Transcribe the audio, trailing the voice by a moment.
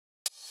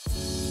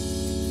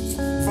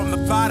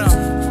bottom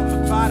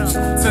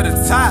to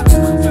the top,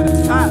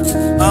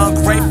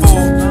 ungrateful,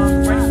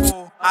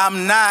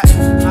 I'm not,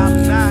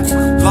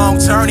 long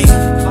journey,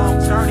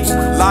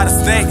 lot of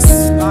stakes,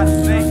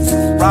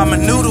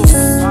 ramen noodles,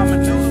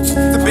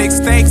 the big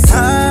stakes.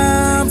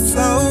 I'm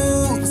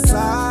so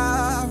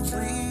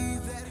sorry.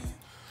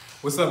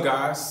 What's up,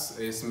 guys?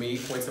 It's me,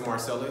 Quentin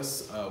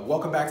Marcellis.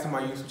 Welcome back to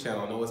my YouTube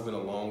channel. I know it's been a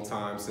long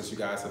time since you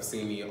guys have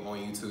seen me on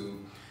YouTube,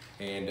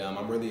 and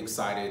I'm really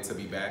excited to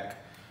be back.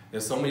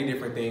 There's so many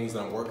different things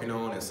that I'm working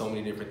on and so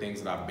many different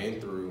things that I've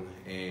been through,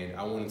 and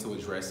I wanted to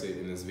address it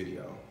in this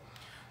video.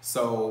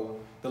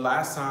 So the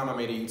last time I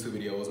made a YouTube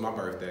video was my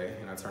birthday,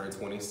 and I turned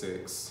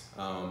 26.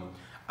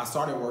 I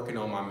started working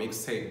on my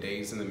mixtape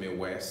Days in the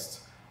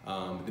Midwest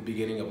at the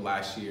beginning of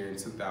last year in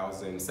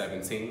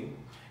 2017.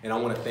 And I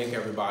want to thank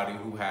everybody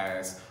who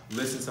has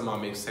listened to my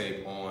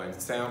mixtape on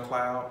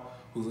SoundCloud,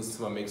 who's listened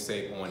to my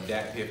mixtape on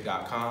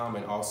datpiff.com,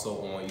 and also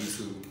on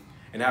YouTube.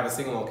 And I have a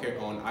single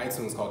on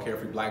iTunes called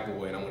Carefree Black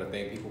Boy, and I want to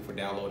thank people for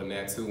downloading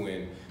that too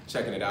and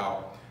checking it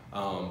out.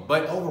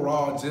 But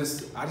overall, I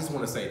just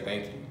want to say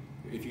thank you.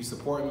 If you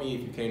support me,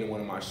 if you came to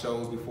one of my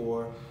shows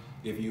before,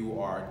 if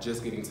you are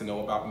just getting to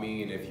know about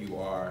me, and if you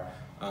are,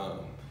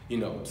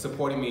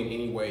 supporting me in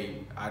any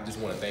way, I just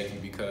want to thank you,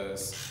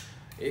 because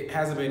it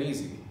hasn't been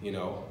easy.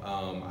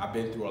 I've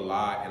been through a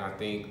lot, and I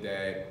think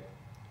that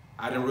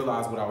I didn't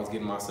realize what I was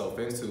getting myself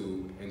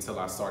into until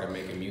I started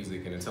making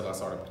music and until I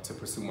started to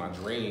pursue my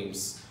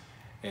dreams.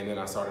 And then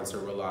I started to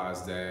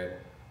realize that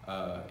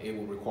it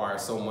would require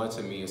so much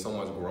of me and so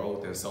much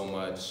growth and so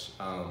much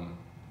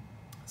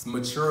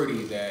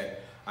maturity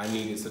that I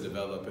needed to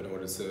develop in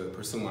order to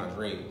pursue my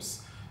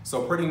dreams.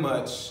 So pretty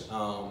much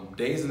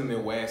Days in the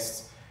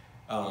Midwest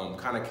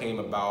kind of came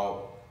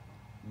about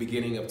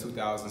beginning of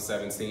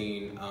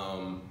 2017.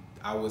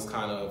 I was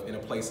kind of in a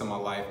place in my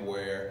life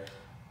where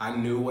I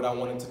knew what I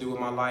wanted to do with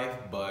my life,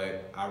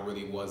 but I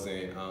really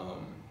wasn't, I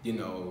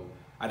didn't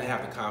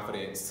have the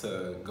confidence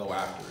to go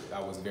after it.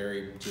 I was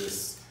very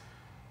just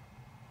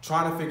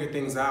trying to figure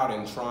things out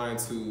and trying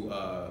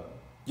to,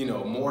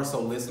 more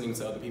so listening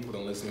to other people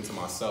than listening to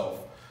myself.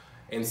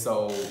 And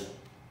so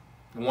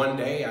one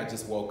day I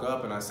just woke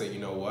up and I said, you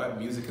know what,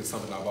 music is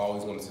something I've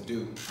always wanted to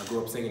do. I grew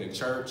up singing in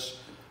church.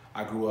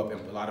 I grew up in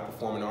a lot of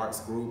performing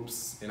arts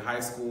groups in high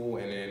school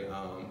and in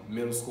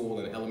middle school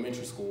and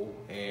elementary school.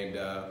 And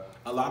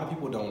a lot of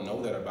people don't know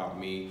that about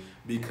me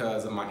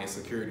because of my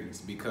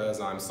insecurities,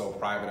 because I'm so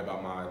private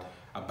about my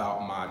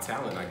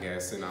talent, I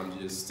guess. And I'm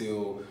just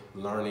still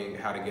learning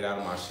how to get out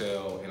of my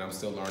shell, and I'm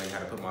still learning how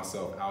to put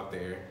myself out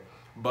there.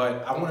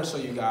 But I want to show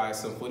you guys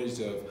some footage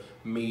of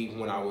me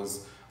when I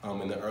was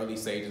in the early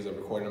stages of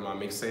recording my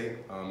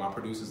mixtape. My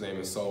producer's name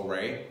is Soul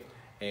Ray.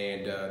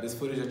 And this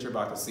footage that you're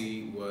about to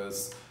see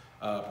was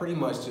pretty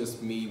much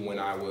just me when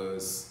I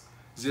was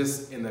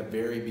just in the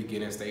very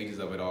beginning stages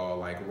of it all,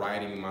 like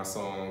writing my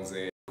songs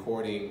and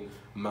recording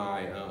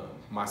my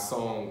my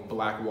song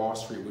Black Wall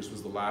Street, which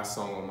was the last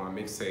song on my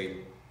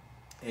mixtape.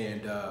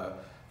 And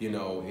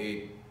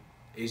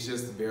it's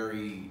just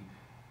very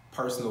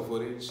personal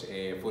footage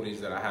and footage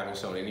that I haven't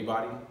shown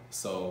anybody.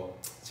 So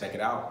check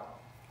it out.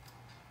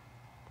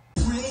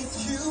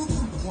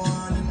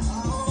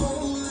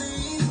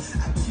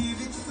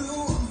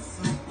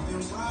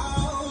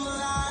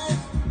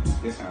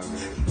 This sounds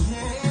good.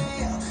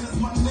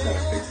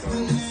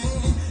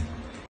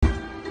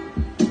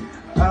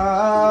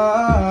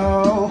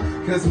 Oh,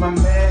 cause my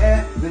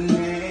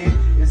melanin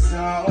is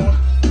on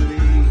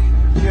fleek.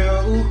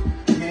 You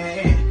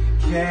can't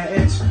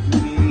catch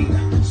me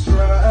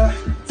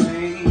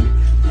strutting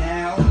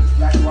down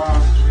like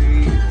Wall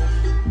Street.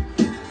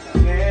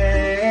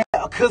 Yeah,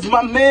 cause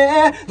my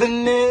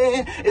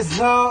melanin is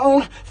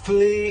on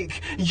fleek.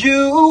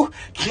 You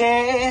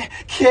can't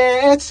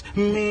catch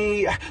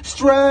me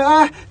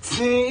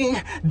strutting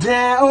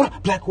down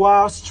Black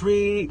Wall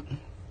Street.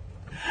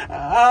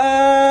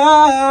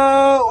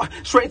 Oh,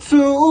 straight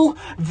to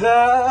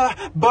the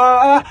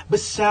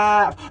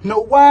barbershop.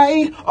 No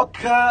white or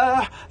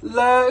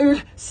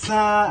colored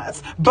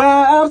signs.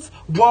 Bobs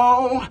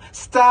won't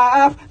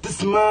stop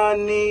this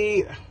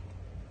money.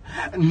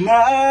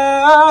 No,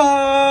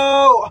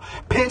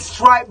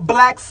 pinstripe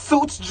black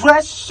suits,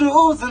 dress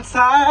shoes and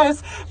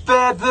ties,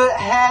 feather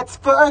hats,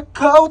 fur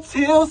coats,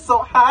 heels so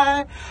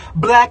high,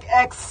 black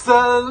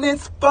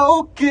excellence,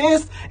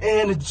 focused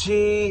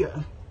energy.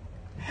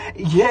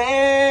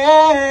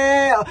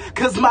 Yeah,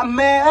 cause my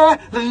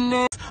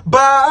melanin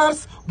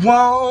bobs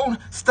won't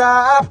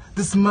stop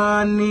this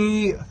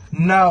money.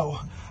 No.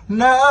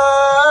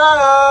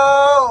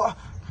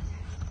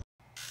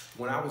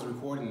 When I was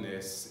recording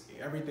this,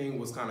 everything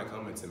was kind of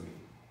coming to me.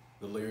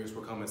 The lyrics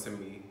were coming to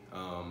me.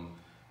 I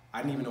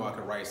didn't even know I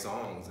could write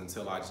songs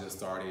until I just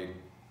started,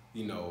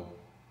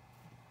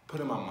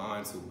 putting my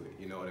mind to it,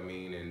 you know what I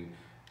mean? And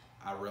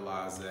I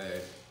realized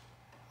that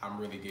I'm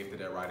really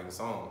gifted at writing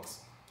songs.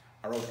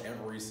 I wrote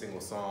every single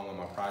song on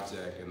my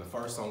project, and the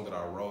first song that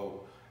I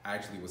wrote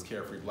actually was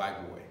Carefree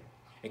Black Boy.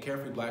 And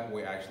Carefree Black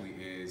Boy actually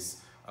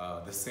is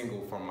the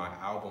single from my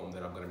album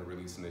that I'm going to be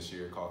releasing this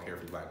year called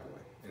Carefree Black Boy.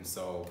 And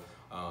so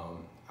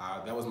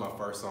that was my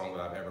first song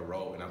that I've ever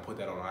wrote, and I put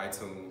that on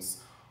iTunes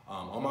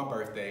on my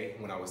birthday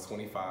when I was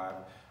 25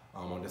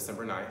 on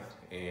December 9th.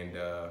 And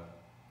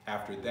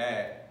after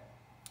that,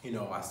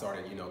 I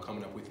started,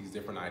 coming up with these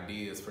different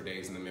ideas for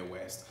Days in the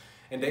Midwest.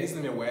 And Days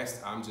in the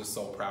Midwest, I'm just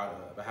so proud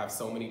of. I have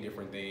so many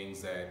different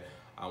things that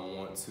I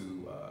want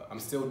to, I'm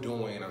still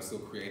doing and I'm still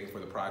creating for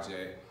the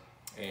project.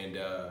 And,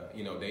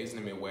 Days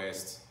in the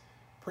Midwest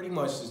pretty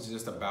much is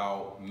just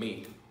about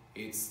me.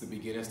 It's the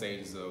beginning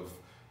stages of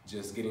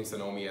just getting to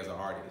know me as an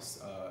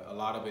artist. A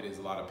lot of it is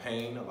a lot of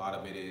pain, a lot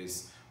of it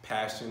is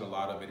passion, a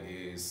lot of it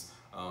is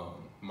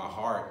my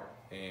heart,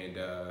 and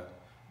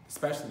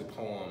especially the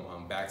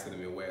poem Back to the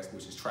Midwest,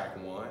 which is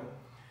track 1.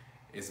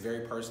 It's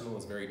very personal,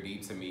 it's very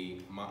deep to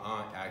me. My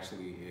aunt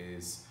actually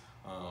is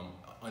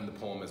on the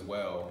poem as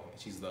well.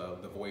 She's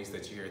the voice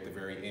that you hear at the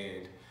very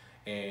end.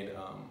 And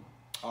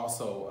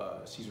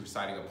also, she's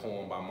reciting a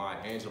poem by Maya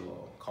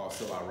Angelou called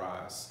Still I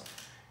Rise.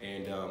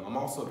 And I'm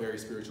also a very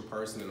spiritual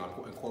person, and I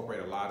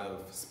incorporate a lot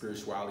of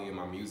spirituality in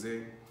my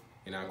music,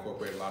 and I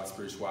incorporate a lot of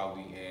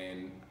spirituality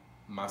in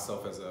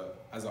myself as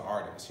an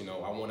artist.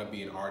 I want to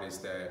be an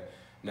artist that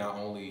not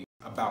only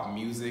about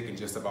music and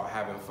just about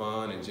having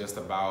fun and just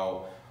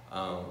about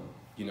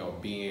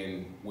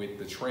being with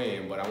the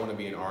trend, but I want to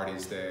be an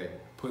artist that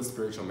puts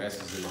spiritual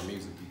messages in my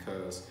music,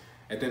 because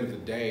at the end of the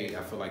day,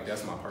 I feel like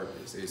that's my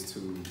purpose, is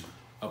to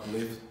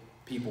uplift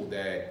people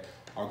that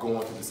are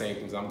going through the same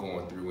things I'm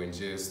going through, and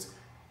just,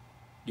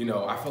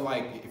 I feel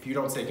like if you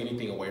don't take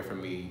anything away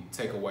from me,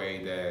 take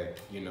away that,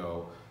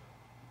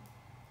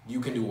 you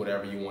can do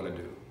whatever you want to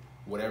do,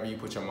 whatever you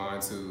put your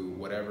mind to,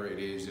 whatever it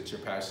is that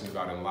you're passionate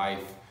about in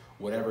life,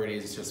 whatever it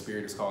is that your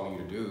spirit is calling you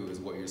to do is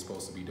what you're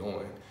supposed to be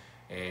doing.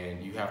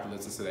 And you have to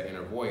listen to that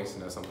inner voice,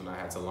 and that's something I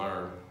had to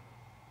learn.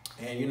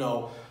 And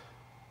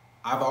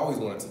I've always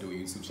wanted to do a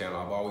YouTube channel.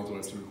 I've always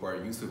wanted to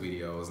record YouTube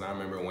videos. And I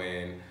remember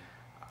when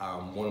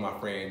one of my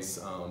friends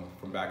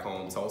from back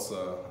home,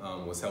 Tulsa,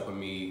 was helping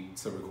me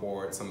to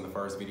record some of the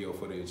first video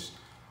footage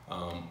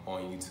on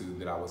YouTube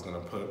that I was gonna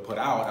put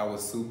out. I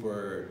was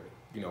super,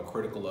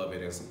 critical of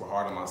it and super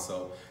hard on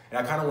myself. And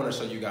I kind of want to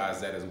show you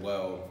guys that as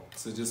well.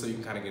 So just so you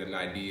can kind of get an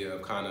idea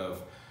of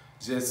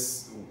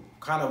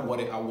what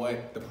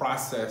the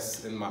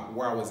process in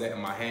where I was at in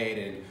my head,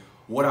 and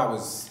what I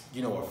was,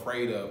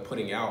 afraid of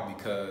putting out,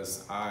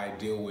 because I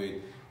deal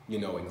with,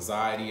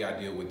 anxiety, I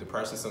deal with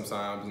depression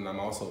sometimes, and I'm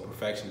also a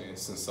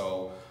perfectionist. And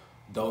so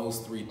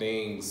those 3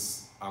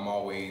 things I'm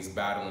always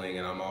battling,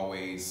 and I'm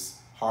always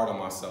hard on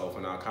myself.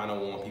 And I kind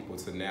of want people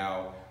to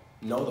now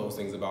know those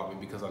things about me,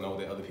 because I know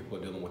that other people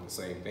are dealing with the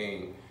same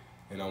thing,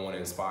 and I want to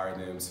inspire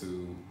them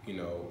to,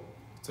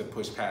 to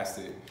push past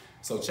it.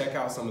 So check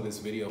out some of this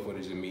video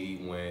footage of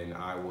me when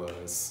I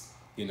was,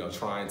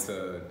 trying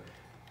to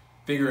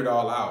figure it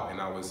all out,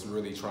 and I was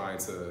really trying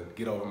to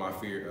get over my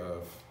fear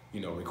of,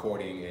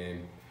 recording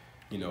and,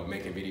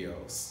 making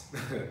videos.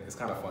 It's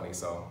kind of funny,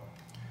 so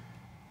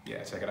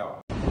yeah, check it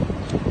out.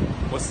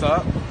 What's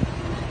up?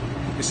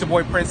 It's your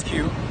boy Prince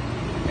Q,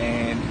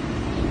 and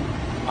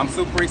I'm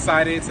super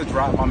excited to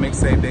drop my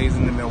mixtape Days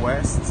in the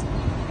Midwest.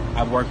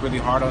 I've worked really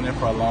hard on it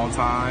for a long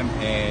time,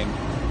 and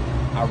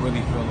I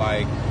really feel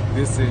like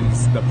this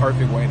is the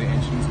perfect way to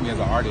introduce me as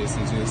an artist,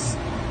 and just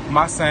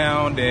my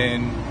sound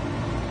and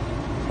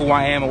who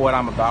I am and what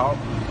I'm about.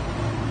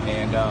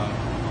 And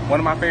one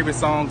of my favorite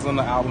songs on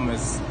the album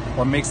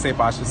or mixtape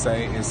I should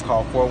say, is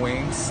called 4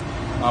 Wings.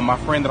 My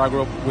friend that I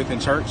grew up with in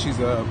church, she's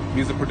a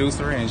music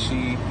producer, and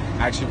she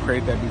actually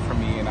created that beat for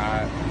me, and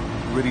I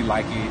really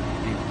like it.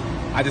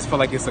 I just feel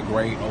like it's a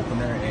great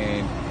opener,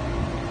 and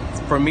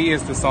for me,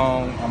 it's the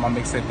song on my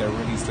mixtape that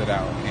really stood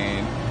out,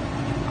 and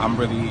I'm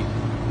really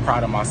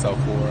proud of myself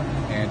for.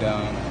 And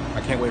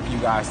I can't wait for you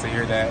guys to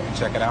hear that and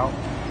check it out.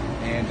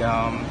 And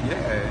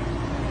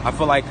yeah, I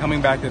feel like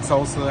coming back to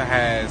Tulsa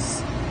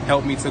has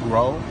helped me to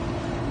grow.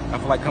 I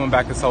feel like coming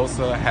back to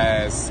Tulsa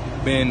has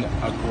been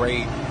a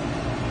great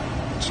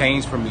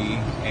change for me,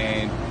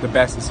 and the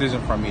best decision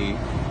for me,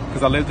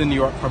 because I lived in New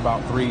York for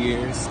about 3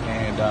 years,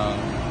 and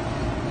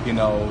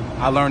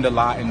I learned a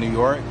lot in New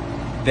York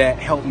that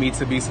helped me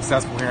to be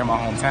successful here in my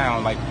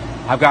hometown. Like,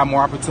 I've got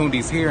more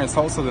opportunities here in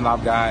Tulsa than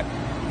I've got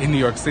in New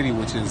York City,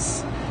 which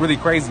is really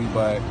crazy.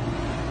 But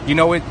it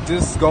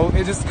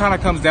just kind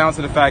of comes down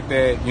to the fact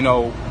that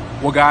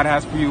what God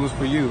has for you is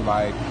for you.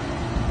 Like,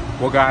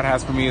 what God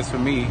has for me is for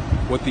me.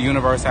 What the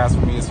universe has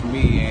for me is for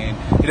me.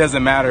 And it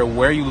doesn't matter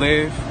where you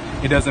live.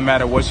 It doesn't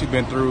matter what you've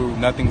been through.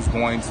 Nothing's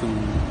going to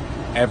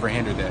ever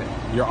hinder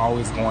that. You're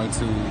always going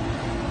to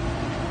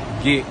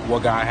get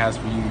what God has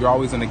for you. You're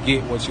always going to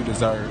get what you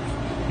deserve.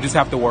 You just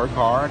have to work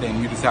hard,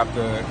 and you just have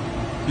to,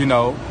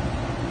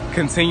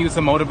 continue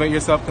to motivate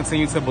yourself,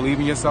 continue to believe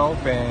in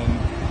yourself,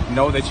 and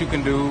know that you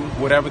can do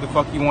whatever the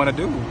fuck you want to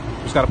do.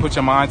 You just got to put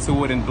your mind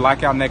to it and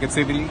black out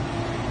negativity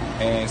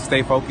and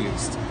stay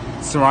focused.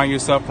 Surround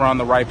yourself around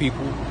the right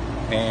people,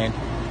 and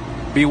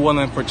be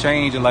willing for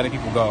change and letting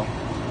people go.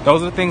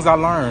 Those are the things I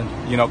learned,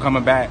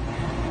 coming back.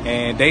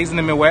 And Days in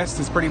the Midwest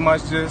is pretty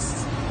much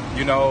just,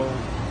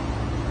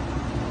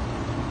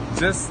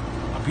 just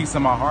a piece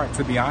of my heart,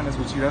 to be honest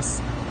with you.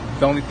 That's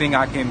the only thing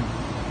I can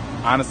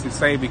honestly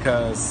say,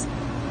 because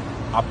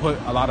I put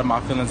a lot of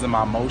my feelings and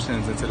my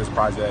emotions into this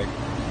project,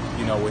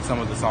 you know, with some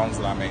of the songs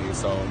that I made.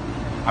 So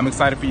I'm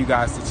excited for you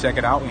guys to check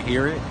it out and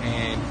hear it,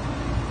 and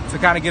to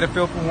kind of get a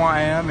feel for who I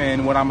am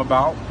and what I'm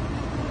about.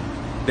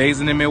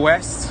 Days in the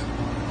Midwest,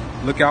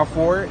 look out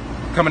for it.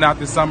 Coming out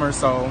this summer,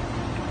 so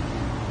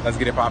let's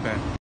get it poppin'.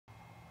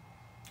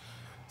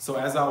 So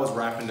as I was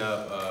wrapping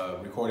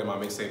up recording my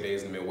mixtape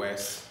Days in the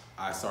Midwest,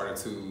 I started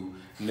to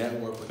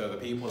network with other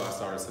people. I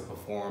started to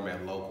perform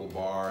at local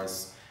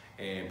bars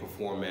and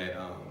perform at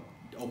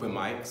open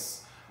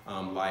mics,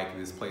 like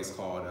this place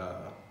called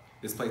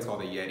the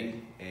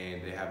Yeti,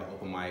 and they have an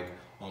open mic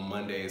on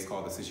Mondays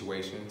called The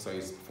Situation. So I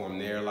used to perform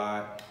there a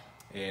lot,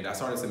 and I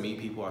started to meet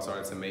people. I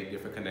started to make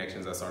different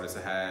connections. I started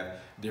to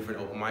have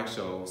different open mic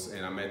shows,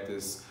 and I met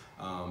this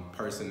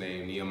person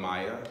named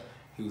Nehemiah.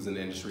 He was in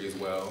the industry as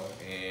well,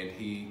 and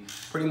he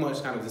pretty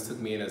much kind of just took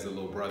me in as a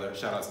little brother.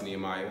 Shout out to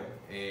Nehemiah.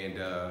 And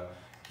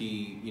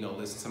he, you know,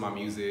 listened to my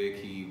music.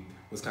 He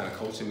was kind of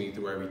coaching me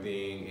through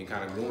everything and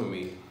kind of grooming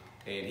me.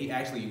 And he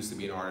actually used to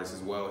be an artist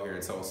as well here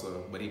in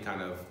Tulsa, but he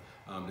kind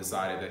of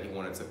decided that he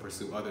wanted to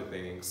pursue other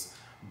things.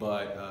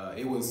 But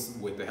it was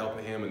with the help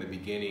of him in the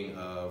beginning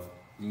of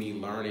me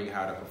learning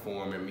how to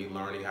perform and me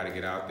learning how to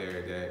get out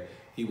there that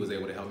he was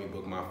able to help me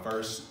book my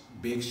first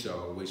big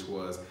show, which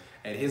was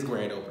at his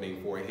grand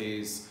opening for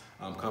his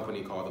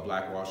company called the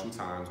Black Wall Street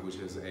Times, which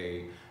is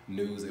a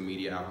news and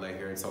media outlet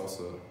here in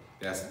Tulsa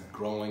that's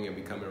growing and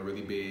becoming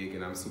really big,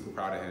 and I'm super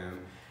proud of him.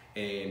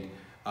 And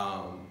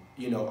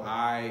you know,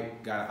 I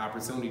got an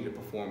opportunity to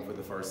perform for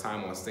the first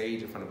time on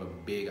stage in front of a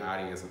big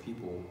audience of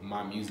people,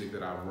 my music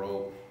that I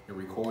wrote and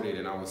recorded,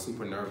 and I was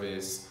super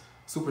nervous,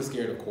 super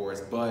scared, of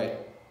course,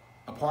 but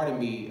a part of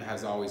me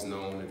has always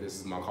known that this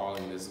is my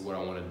calling, this is what I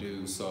want to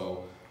do,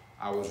 so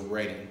I was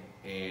ready.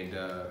 And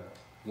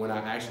when I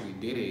actually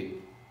did it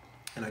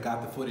and I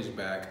got the footage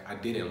back, I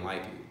didn't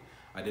like it.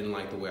 I didn't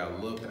like the way I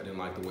looked, I didn't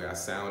like the way I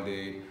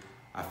sounded.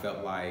 I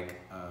felt like,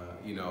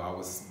 you know, I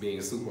was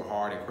being super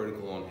hard and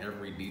critical on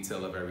every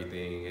detail of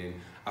everything. And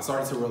I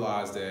started to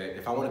realize that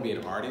if I want to be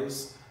an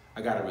artist,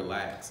 I gotta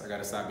relax. I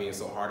gotta stop being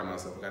so hard on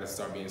myself. I gotta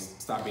stop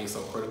being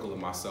so critical of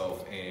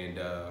myself, and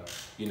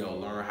you know,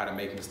 learn how to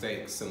make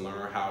mistakes and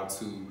learn how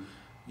to,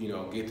 you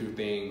know, get through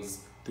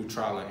things through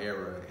trial and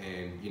error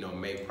and, you know,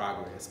 make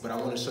progress. But I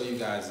want to show you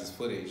guys this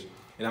footage,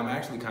 and I'm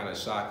actually kind of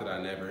shocked that I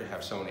never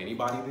have shown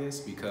anybody this,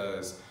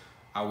 because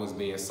I was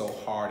being so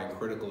hard and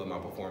critical of my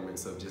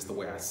performance, of just the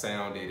way I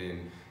sounded.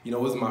 And, you know,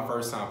 it was my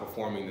first time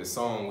performing this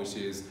song, which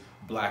is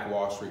Black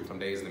Wall Street from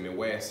Days in the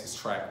Midwest. It's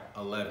track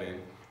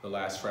 11, the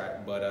last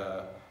track.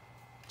 But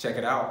check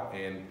it out.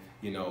 And,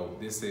 you know,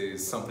 this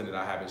is something that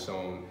I haven't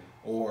shown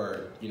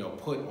or, you know,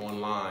 put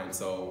online.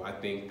 So I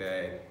think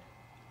that,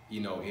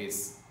 you know,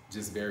 it's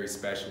just very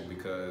special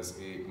because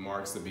it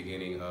marks the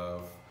beginning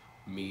of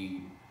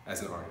me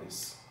as an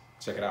artist.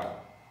 Check it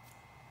out.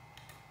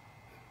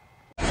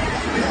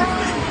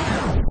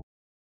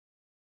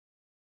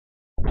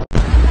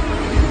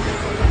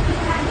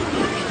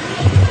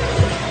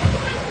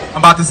 I'm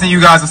about to sing you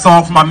guys a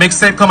song from my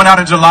mixtape coming out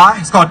in July.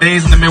 It's called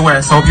Days in the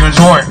Midwest. Hope you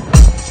enjoy it.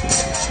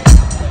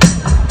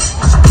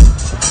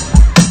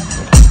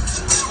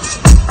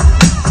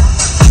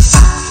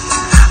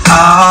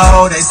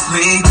 Oh, they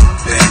sleeping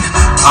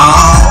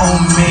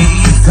on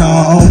me.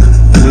 Don't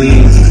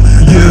leave.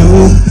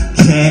 You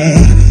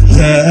can't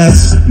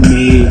catch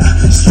me.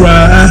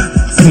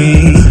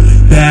 Strutting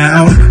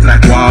down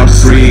Black Wall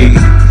Street.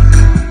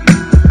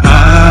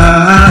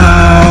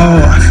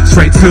 Oh,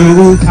 straight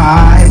to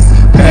highs.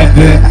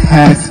 Feather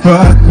hats,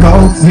 but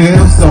gold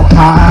tips so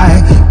high.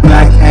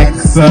 Black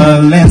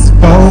excellence,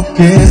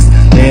 focus,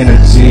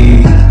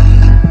 energy.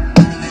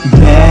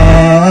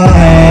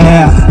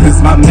 Yeah,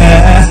 'cause my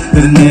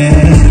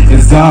melanin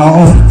is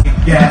on.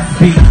 Gas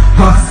beat,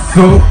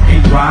 hustle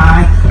and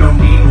grind. No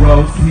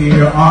Negroes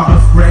here are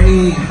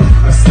afraid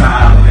of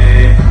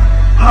styling.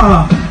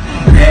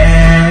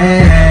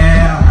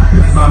 Yeah,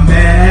 'cause my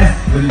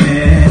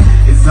melanin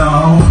is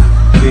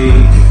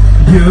only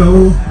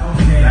you.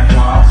 Black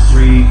Wall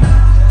Street.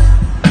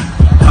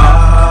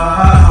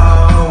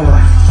 Oh,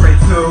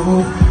 straight to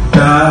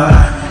the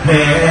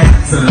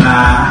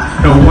headline.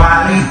 No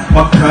white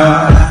or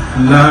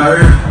color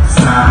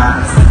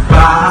signs.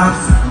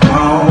 Bobs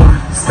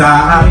won't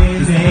stop.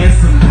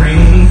 Dancing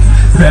greens,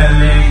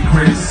 selling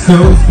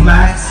crystals,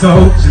 black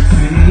soldier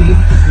tea,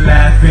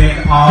 laughing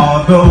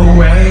all the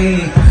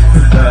way to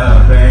the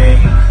bay.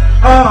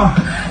 Oh,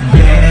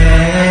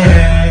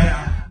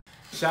 yeah.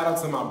 Shout out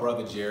to my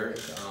brother Jared,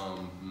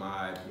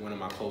 one of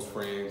my close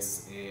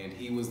friends, and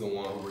he was the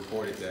one who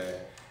recorded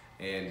that.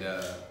 And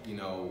you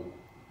know,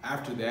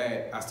 after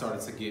that, I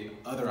started to get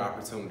other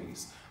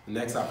opportunities. The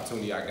next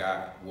opportunity I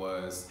got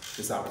was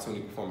this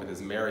opportunity to perform at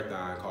this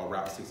marathon called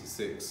Route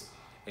 66.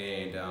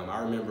 And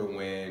I remember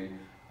when,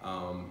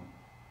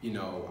 you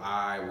know,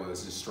 I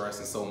was just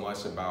stressing so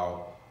much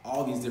about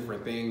all these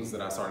different things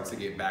that I started to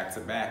get back to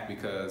back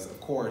because,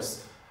 of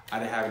course, I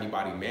didn't have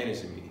anybody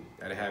managing me.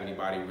 I didn't have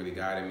anybody really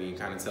guiding me and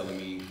kind of telling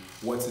me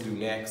what to do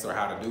next or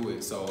how to do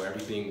it. So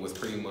everything was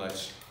pretty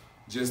much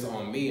just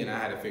on me, and I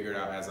had to figure it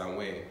out as I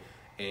went.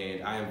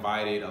 And I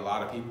invited a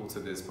lot of people to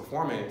this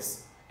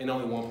performance, and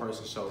only one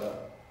person showed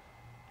up.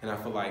 And I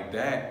feel like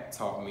that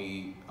taught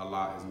me a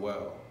lot as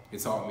well. It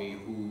taught me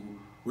who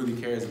really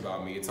cares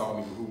about me. It taught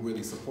me who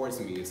really supports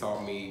me. It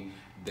taught me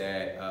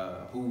that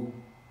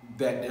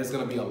that there's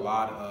gonna be a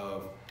lot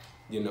of,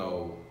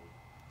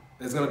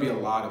 there's gonna be a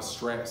lot of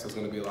stress. There's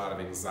gonna be a lot of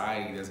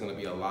anxiety. There's gonna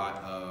be a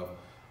lot of,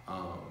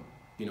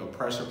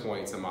 pressure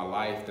points in my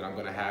life that I'm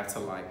gonna have to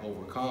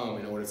overcome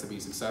in order to be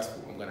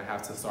successful. I'm gonna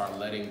have to start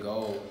letting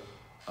go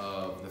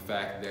of the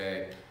fact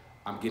that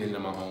I'm getting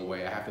in my own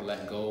way. I have to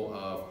let go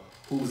of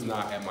who's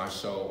not at my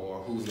show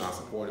or who's not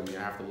supporting me.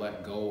 I have to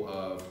let go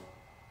of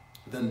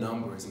the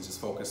numbers and just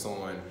focus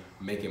on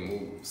making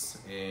moves.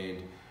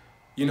 And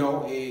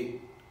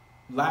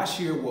last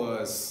year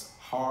was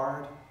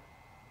hard.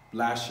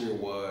 Last year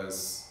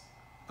was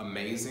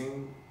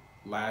amazing.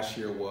 Last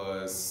year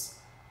was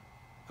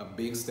a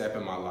big step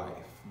in my life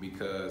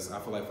because I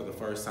feel like for the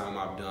first time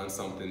I've done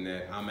something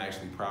that I'm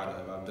actually proud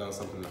of. I've done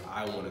something that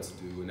I wanted to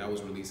do, and that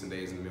was releasing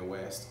Days in the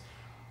Midwest.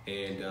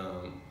 And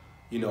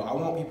I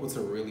want people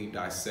to really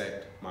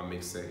dissect my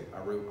mixtape. I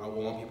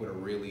want people to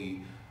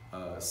really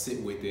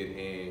sit with it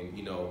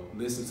and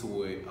listen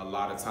to it a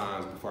lot of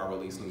times before I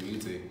release new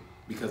music,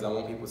 because I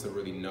want people to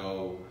really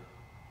know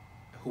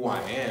who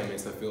I am and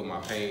to feel my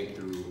pain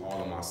through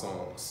all of my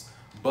songs.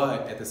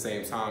 But at the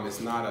same time, it's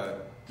not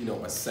a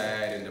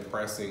sad and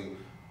depressing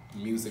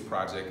music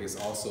project. It's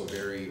also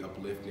very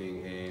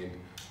uplifting, and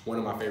one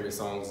of my favorite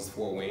songs is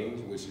Four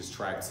Wings, which is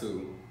track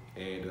 2.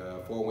 And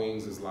Four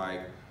Wings is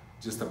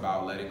just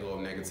about letting go of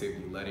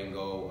negativity, letting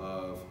go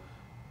of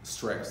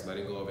stress,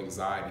 letting go of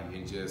anxiety,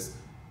 and just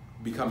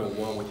becoming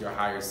one with your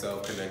higher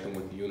self, connecting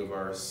with the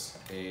universe,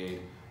 and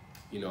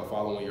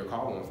following your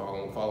calling,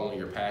 following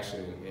your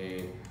passion,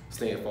 and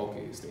staying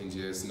focused, and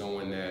just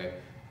knowing that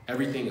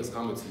everything is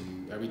coming to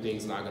you.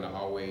 Everything's not gonna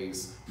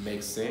always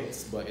make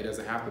sense, but it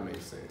doesn't have to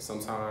make sense.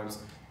 Sometimes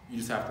you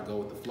just have to go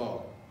with the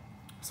flow.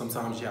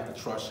 Sometimes you have to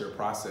trust your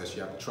process.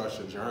 You have to trust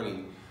your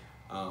journey,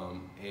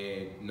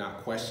 and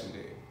not question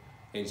it.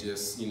 And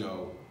just,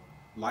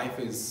 life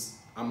is,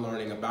 I'm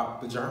learning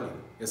about the journey.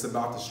 It's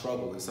about the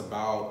struggle. It's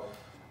about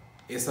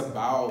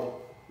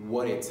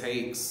what it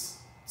takes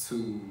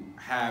to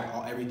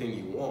have everything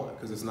you want,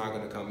 because it's not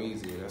gonna come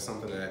easy. And that's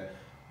something that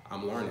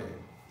I'm learning.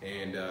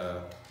 And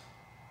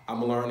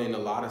I'm learning a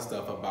lot of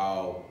stuff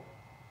about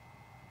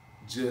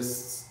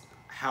just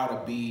how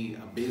to be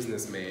a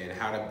businessman,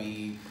 how to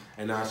be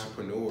an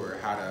entrepreneur,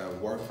 how to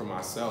work for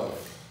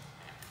myself.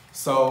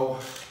 So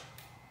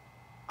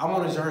I'm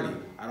on a journey.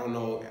 I don't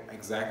know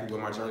exactly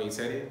where my journey is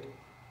headed,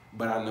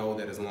 but I know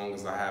that as long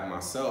as I have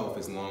myself,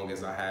 as long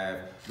as I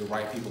have the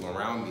right people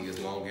around me, as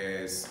long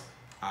as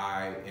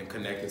I am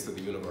connected to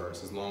the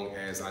universe, as long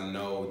as I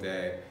know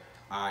that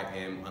I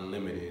am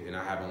unlimited and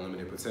I have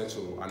unlimited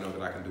potential, I know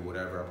that I can do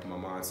whatever I put my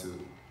mind to.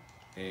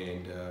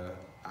 And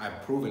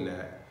I've proven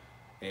that.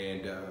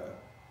 And,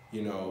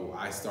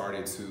 I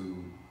started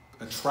to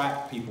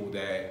attract people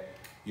that,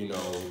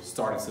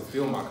 started to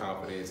feel my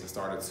confidence and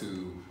started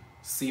to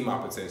see my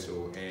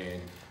potential. And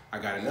I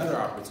got another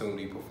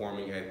opportunity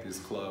performing at this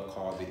club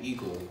called The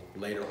Eagle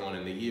later on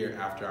in the year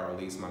after I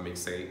released my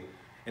mixtape.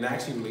 And I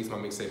actually released my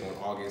mixtape on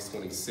August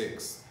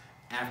 26th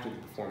after the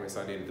performance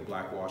I did at the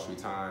Black Wall Street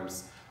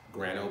Times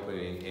grand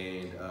opening.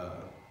 And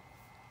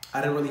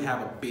I didn't really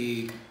have a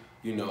big,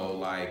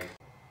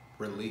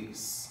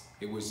 release.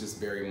 It was just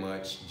very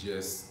much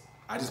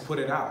I just put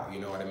it out, you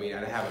know what I mean? I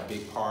didn't have a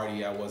big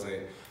party. I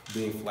wasn't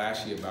being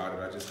flashy about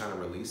it. I just kind of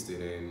released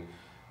it. And,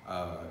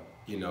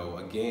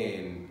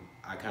 again,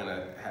 I kind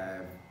of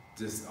have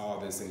just all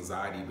this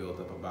anxiety built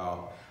up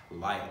about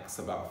likes,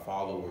 about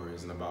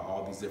followers, and about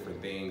all these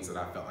different things that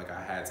I felt like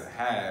I had to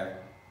have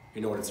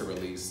in order to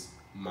release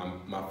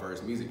my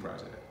first music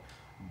project.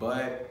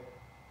 But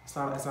it's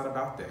not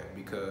about that,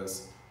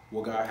 because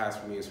what God has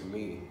for me is for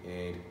me.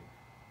 And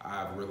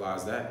I've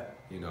realized that,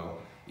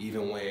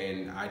 even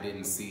when I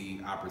didn't see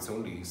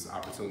opportunities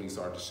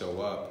started to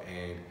show up,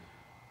 and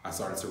I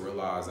started to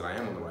realize that I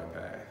am on the right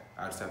path.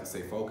 I just have to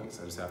stay focused.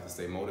 I just have to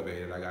stay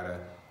motivated. I gotta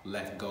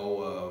let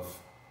go of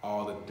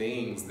all the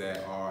things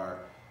that are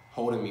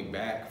holding me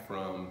back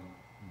from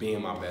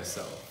being my best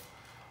self.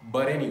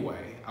 But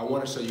anyway, I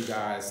want to show you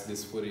guys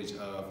this footage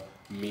of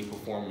me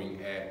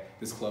performing at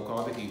this club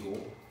called The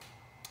Eagle.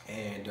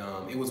 And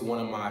it was one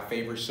of my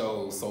favorite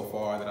shows so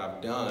far that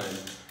I've done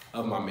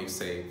of my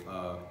mixtape.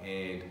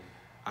 And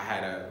I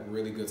had a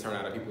really good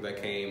turnout of people that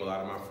came. A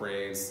lot of my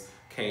friends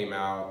came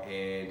out,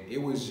 and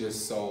it was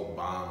just so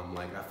bomb.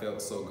 Like, I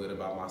felt so good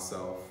about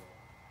myself,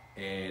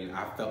 and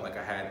I felt like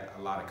I had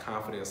a lot of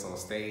confidence on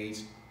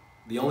stage.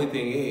 The only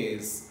thing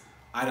is,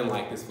 I didn't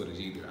like this footage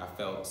either. I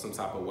felt some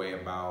type of way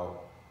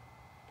about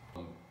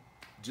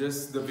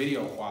just the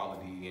video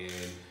quality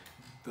and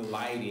the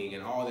lighting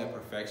and all that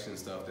perfection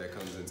stuff that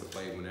comes into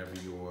play whenever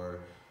you're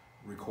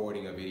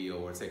recording a video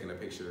or taking a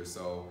picture.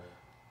 So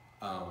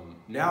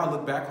Now I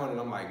look back on it,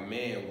 I'm like,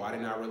 man, why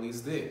didn't I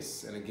release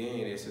this? And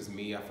again, it's just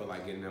me. I feel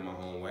like getting in my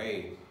own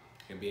way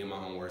and being my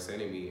own worst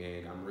enemy.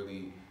 And I'm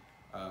really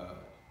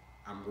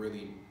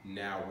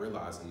now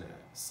realizing that.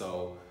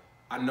 So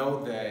I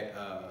know that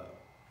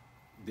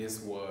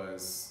this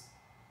was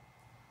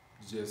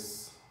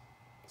just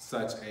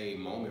such a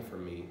moment for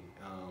me.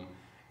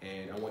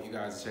 And I want you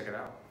guys to check it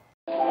out.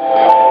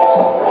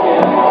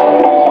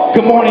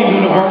 Good morning,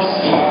 universe.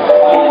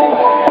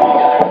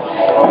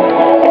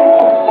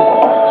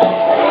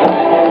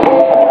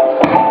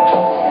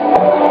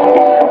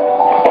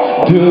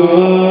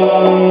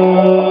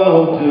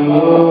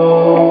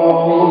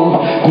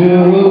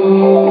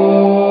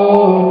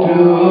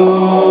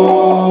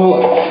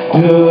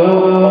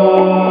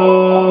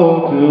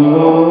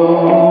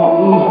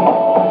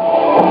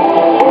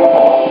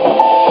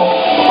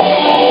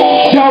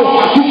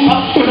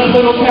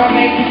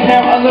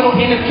 A little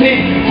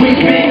innocent, we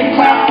big and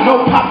clout,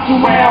 no pops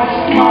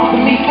around. Mom to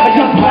me, a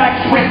young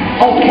black print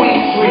on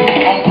Queen Street,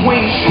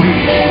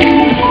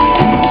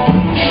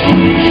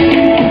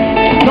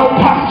 No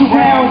pops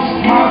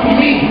around, mom to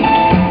me.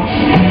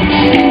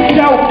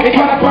 Yo, they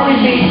try to bury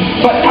me,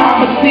 but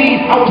I'm a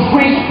seed. I was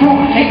raised through,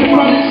 hanging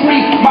from the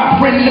tree. My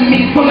friend to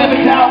me, so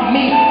never doubt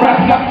me.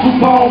 Wrapped up too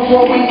long,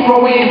 4 wings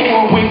growing,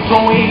 4 wings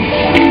growing.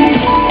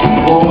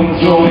 4 wings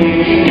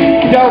growing.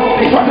 Yo,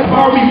 they try to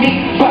bury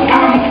me, but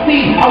I'm a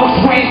seed. I was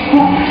raised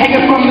through,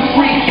 hanging from the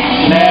tree.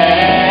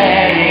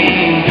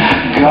 Letting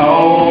go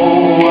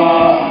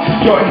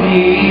of your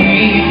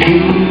need to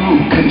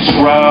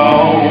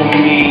control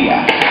me.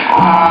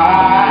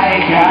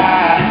 I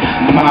got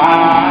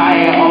my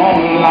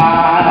own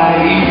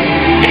life.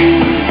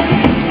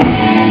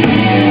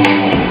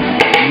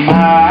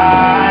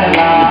 My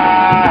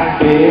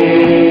life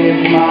is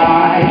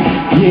my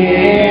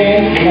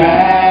gift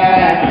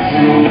back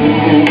to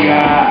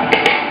God.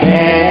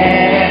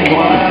 And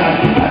what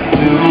I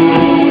do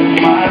with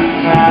my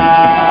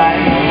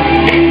time.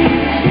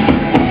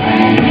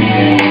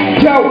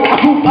 Yo, I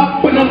grew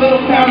up in a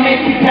little town,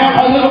 Nancy town,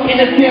 a little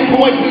innocent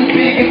boy from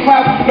big and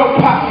clout, no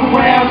pops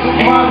around,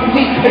 just mom to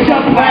me, a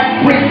young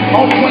black brick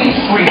on Queen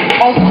Street,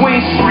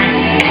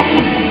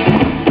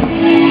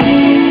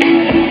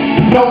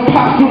 No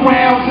pops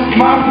around, just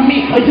mom to me,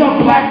 a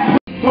young black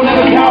brick, don't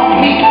ever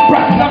doubt me,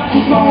 wrapped up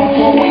too long,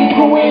 4 wings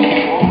growing.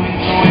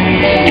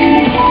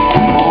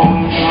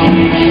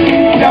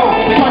 Yo,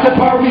 they tried to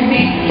bury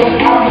me, but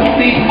I'm a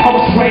seed, I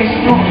was raised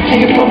through,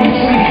 hanging from the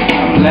tree.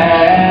 I'm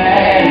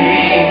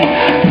letting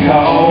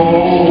go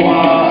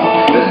of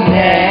the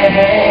negativity.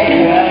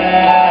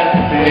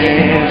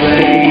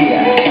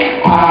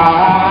 I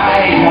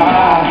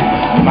got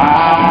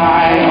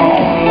my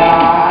own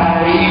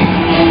life.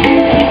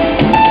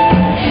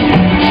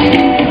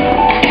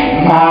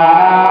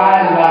 My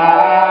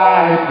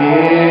life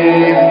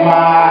is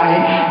my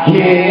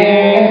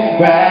gift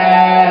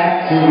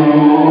back to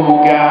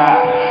God.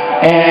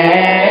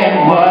 And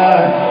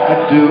what I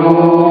do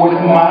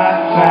with my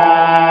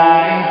time.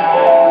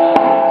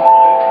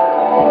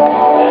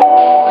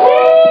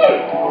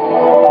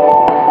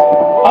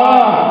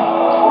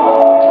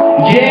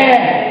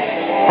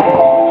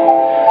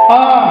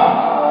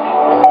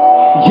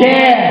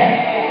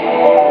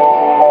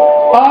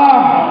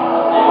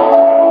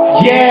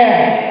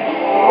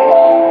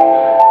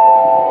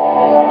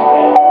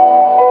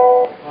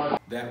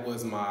 That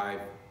was my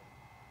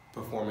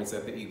performance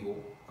at the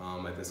Eagle,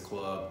 at this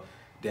club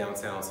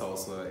downtown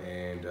Tulsa,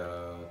 and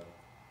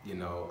you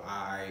know,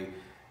 I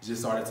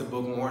just started to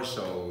book more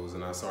shows,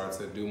 and I started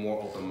to do more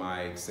open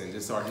mics, and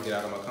just started to get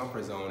out of my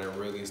comfort zone, and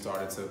really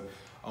started to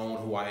own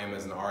who I am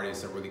as an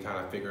artist, and really kind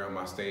of figure out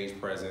my stage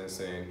presence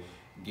and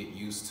get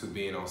used to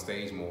being on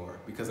stage more.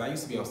 Because I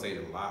used to be on stage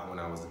a lot when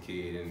I was a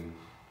kid, and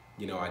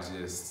you know, I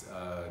just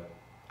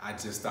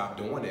stopped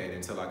doing that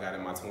until I got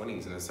in my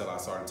 20s, and until I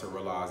started to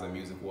realize that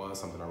music was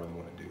something I really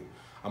want to do.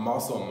 I'm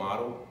also a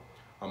model.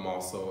 I'm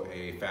also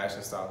a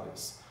fashion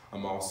stylist.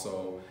 I'm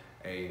also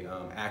a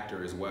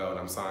actor as well, and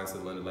I'm signed to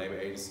the London Labor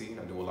Agency.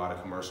 I do a lot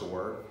of commercial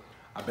work.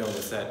 I've been on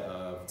the set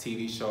of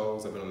TV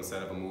shows. I've been on the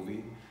set of a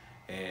movie,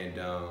 and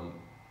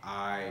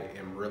I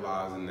am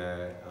realizing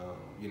that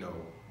you know,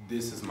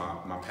 this is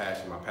my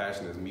passion. My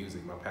passion is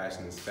music. My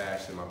passion is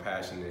fashion. My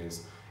passion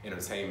is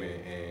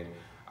entertainment, and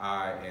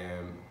I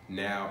am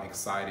now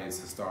excited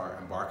to start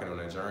embarking on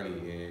that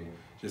journey and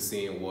just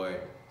seeing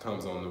what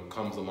comes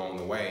along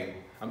the way.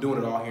 I'm doing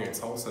it all here in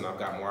Tulsa, and I've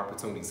got more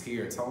opportunities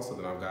here in Tulsa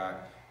than I've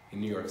got in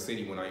New York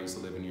City when I used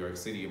to live in New York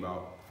City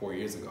about 4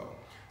 years ago.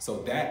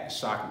 So that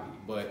shocked me,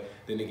 but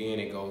then again,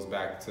 it goes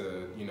back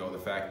to, you know, the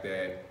fact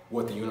that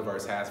what the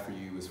universe has for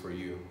you is for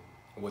you,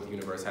 and what the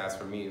universe has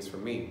for me is for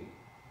me.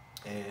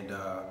 And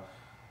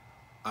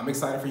I'm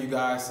excited for you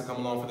guys to come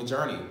along for the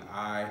journey.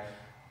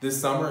 This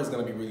summer is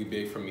going to be really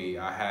big for me.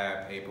 I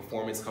have a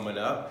performance coming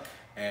up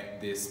at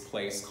this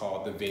place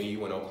called The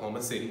Venue in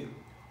Oklahoma City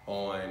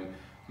on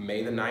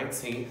May the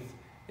 19th.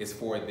 It's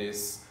for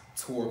this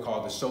tour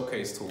called the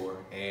Showcase Tour,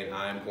 and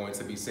I'm going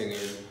to be singing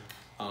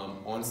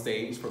on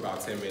stage for about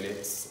 10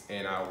 minutes,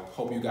 and I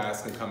hope you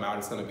guys can come out.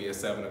 It's going to be at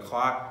 7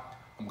 o'clock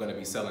I'm gonna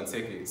be selling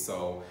tickets.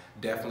 So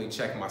definitely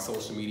check my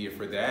social media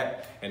for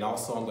that. And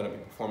also I'm gonna be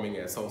performing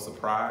at Sosa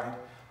Pride,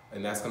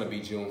 and that's gonna be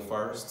June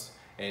 1st.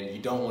 And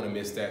you don't wanna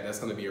miss that. That's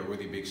gonna be a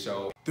really big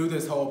show. Through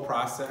this whole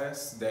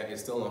process that is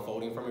still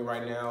unfolding for me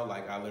right now,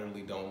 like I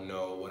literally don't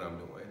know what I'm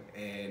doing.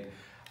 And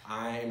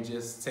I'm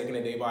just taking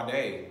it day by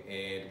day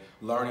and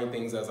learning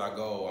things as I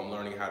go. I'm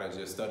learning how to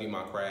just study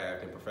my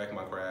craft and perfect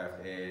my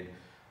craft, and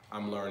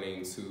I'm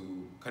learning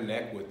to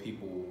connect with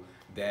people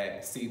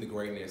that see the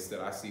greatness that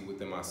I see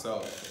within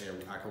myself,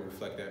 and I can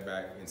reflect that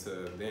back into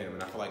them.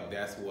 And I feel like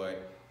that's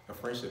what a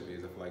friendship is.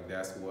 I feel like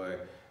that's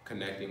what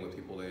connecting with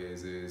people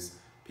is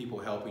people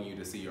helping you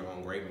to see your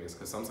own greatness.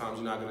 Because sometimes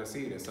you're not gonna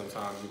see it, and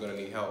sometimes you're gonna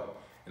need help.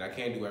 And I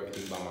can't do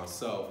everything by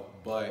myself,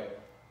 but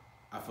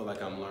I feel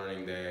like I'm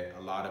learning that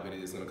a lot of it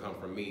is gonna come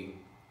from me.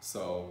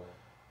 So,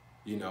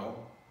 you know,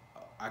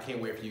 I can't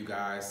wait for you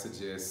guys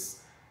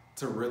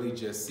to really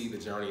just see the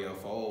journey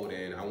unfold.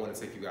 And I wanna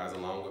take you guys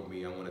along with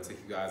me. I wanna take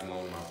you guys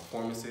along with my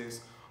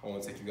performances. I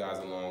wanna take you guys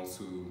along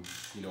to,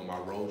 you know, my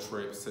road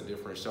trips to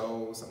different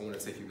shows. I wanna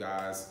take you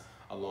guys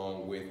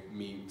along with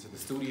me to the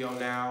studio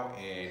now,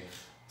 and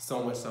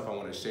so much stuff I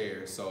wanna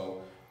share.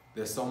 So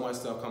there's so much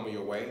stuff coming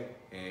your way,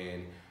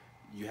 and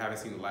you haven't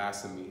seen the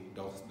last of me.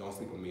 Don't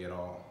sleep with me at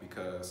all,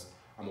 because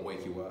I'm gonna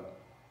wake you up.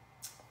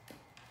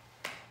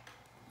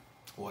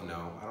 Well,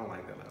 no, I don't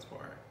like that last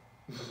part.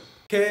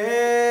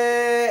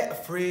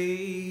 Carefree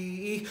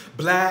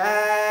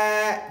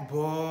black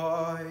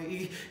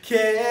boy,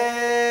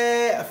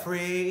 carefree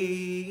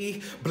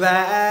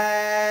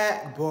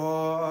black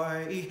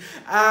boy,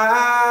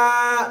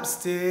 I'm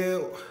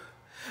still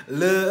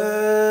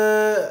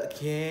looking,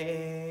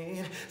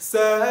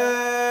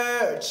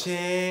 searching,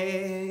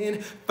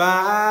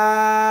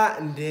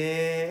 finding.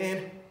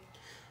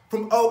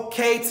 From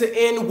OK to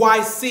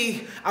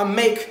NYC, I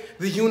make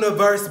the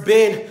universe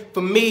bend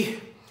for me.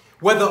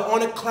 Whether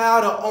on a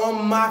cloud or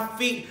on my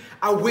feet,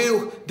 I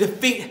will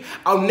defeat,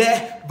 I'll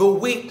never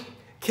weep.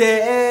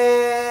 Carefree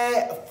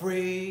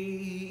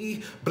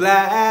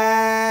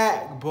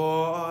black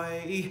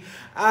boy,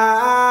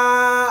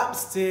 I'm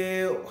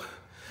still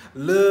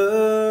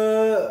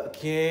looking,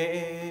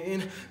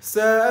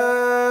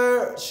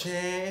 searching,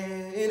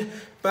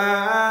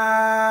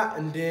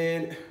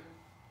 finding.